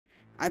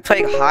I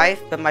play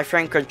Hive, but my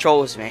friend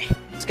controls me.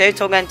 Let's get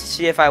to again to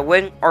see if I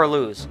win or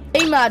lose.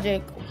 Hey,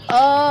 Magic.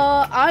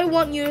 I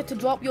want you to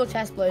drop your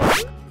chest plate.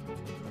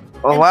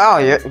 Oh wow,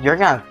 you're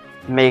gonna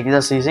make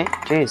this easy?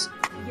 Jeez.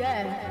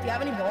 Yeah. Do you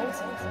have any balls?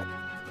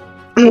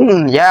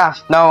 Yeah.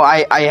 No,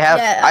 I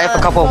have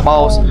a couple of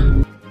balls.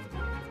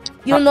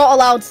 You're not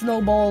allowed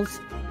snowballs.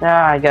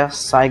 Yeah, I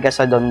guess I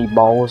don't need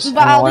balls.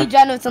 But I'll be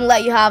generous and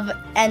let you have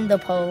ender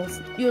pearls.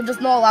 You're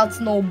just not allowed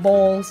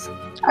snowballs.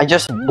 I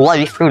just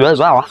bloody threw as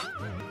well.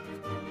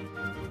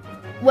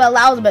 Well,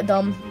 that was a bit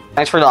dumb.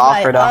 Thanks for the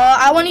offer, though.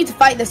 I want you to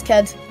fight this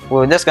kid.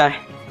 Well, this guy.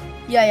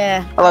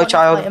 Yeah. Hello,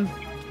 child.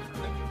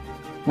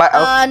 But,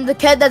 and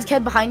there's a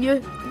kid behind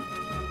you.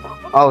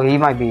 Oh, he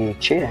might be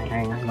cheating.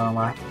 I ain't gonna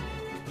lie.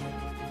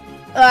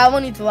 I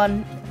want you to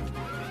run.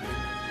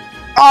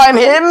 I'm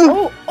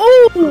him!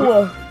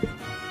 Oh!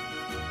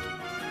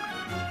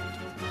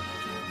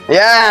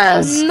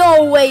 Yes!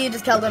 No way you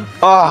just killed him.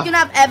 Oh. You can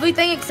have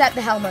everything except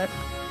the helmet.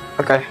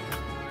 Okay.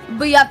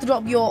 But you have to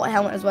drop your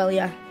helmet as well,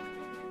 yeah.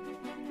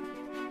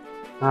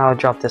 I'll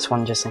drop this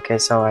one just in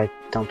case so I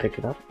don't pick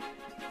it up.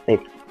 Wait.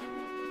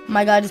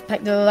 My guy just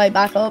picked it right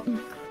back up. Do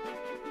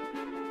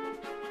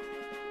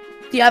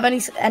you have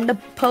any ender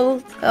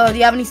pearls? Do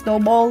you have any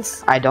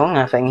snowballs? I don't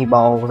have any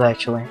balls,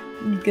 actually.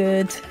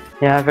 Good.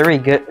 Yeah, very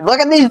good. Look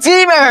at these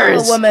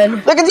teamers! Oh, woman.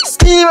 Look at these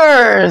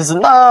teamers!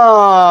 No!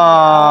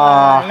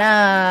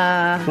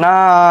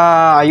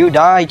 Nah, you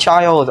die,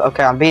 child.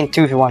 Okay, I'm being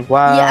 2v1.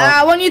 Wow. Yeah,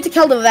 I want you to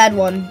kill the red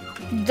one.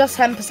 Just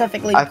him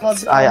specifically. I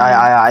got you.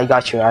 I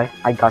got you.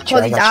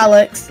 Because he's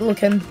Alex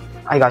looking.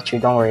 I got you.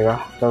 Don't worry,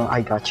 bro.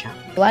 I got you.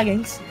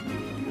 Leggings.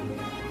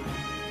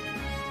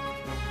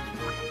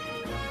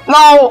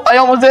 No! I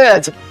almost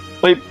did!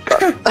 Wait.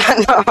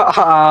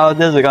 No,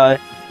 there's a guy.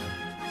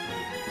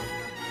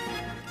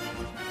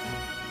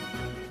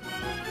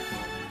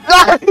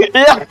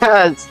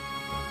 Yes!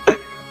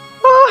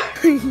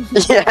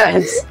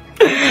 Yes!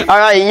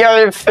 Alright,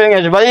 you're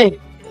finished, buddy.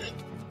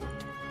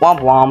 Womp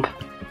womp.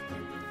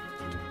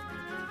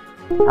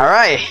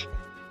 Alright.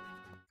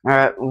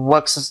 Alright,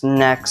 what's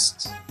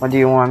next? What do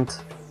you want?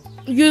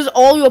 Use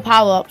all your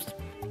power-ups.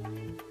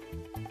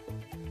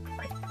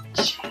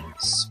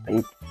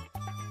 Wait.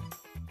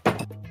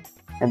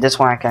 And this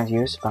one I can't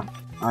use, but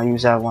I'll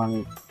use that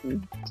one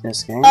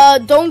this game.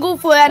 Don't go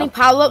for any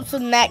power-ups for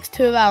the next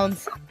 2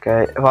 rounds.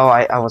 Okay, well,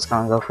 I was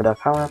gonna go for that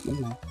power-up,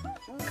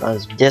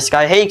 because this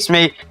guy hates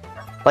me.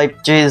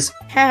 Like, jeez.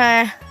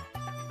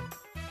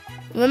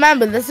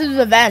 Remember, this is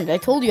revenge. I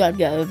told you I'd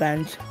get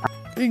revenge.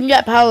 You can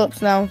get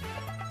power-ups now.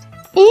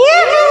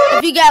 Yeah!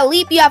 If you get a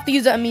leap, you have to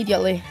use it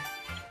immediately.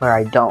 Where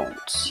I don't.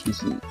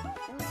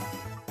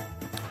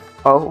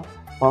 Oh,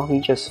 well, he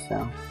just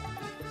fell.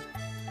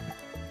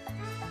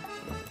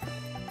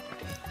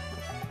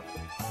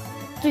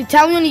 So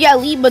tell me when you get a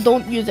leap, but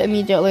don't use it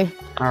immediately.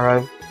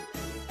 Alright.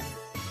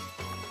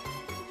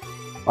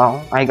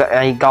 Well, I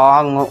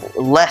got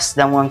less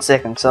than 1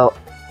 second, so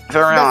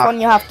fair enough. This one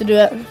you have to do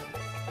it.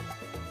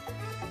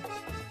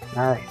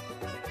 Alright.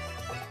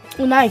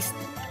 Oh, nice.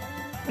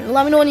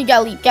 Let me know when you get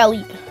a leap. Get a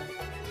leap.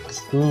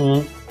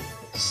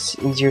 It's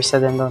easier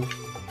said than done.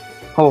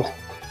 Oh.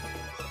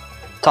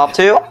 Top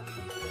 2?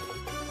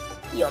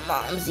 Your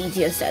mom's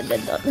easier said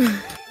than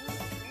done.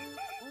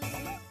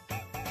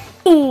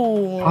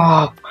 Ooh.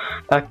 Oh,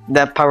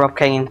 that power up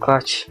came in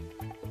clutch.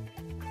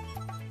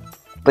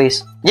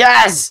 Please.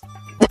 Yes!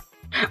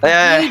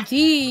 Yeah.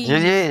 GG.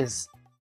 GG's.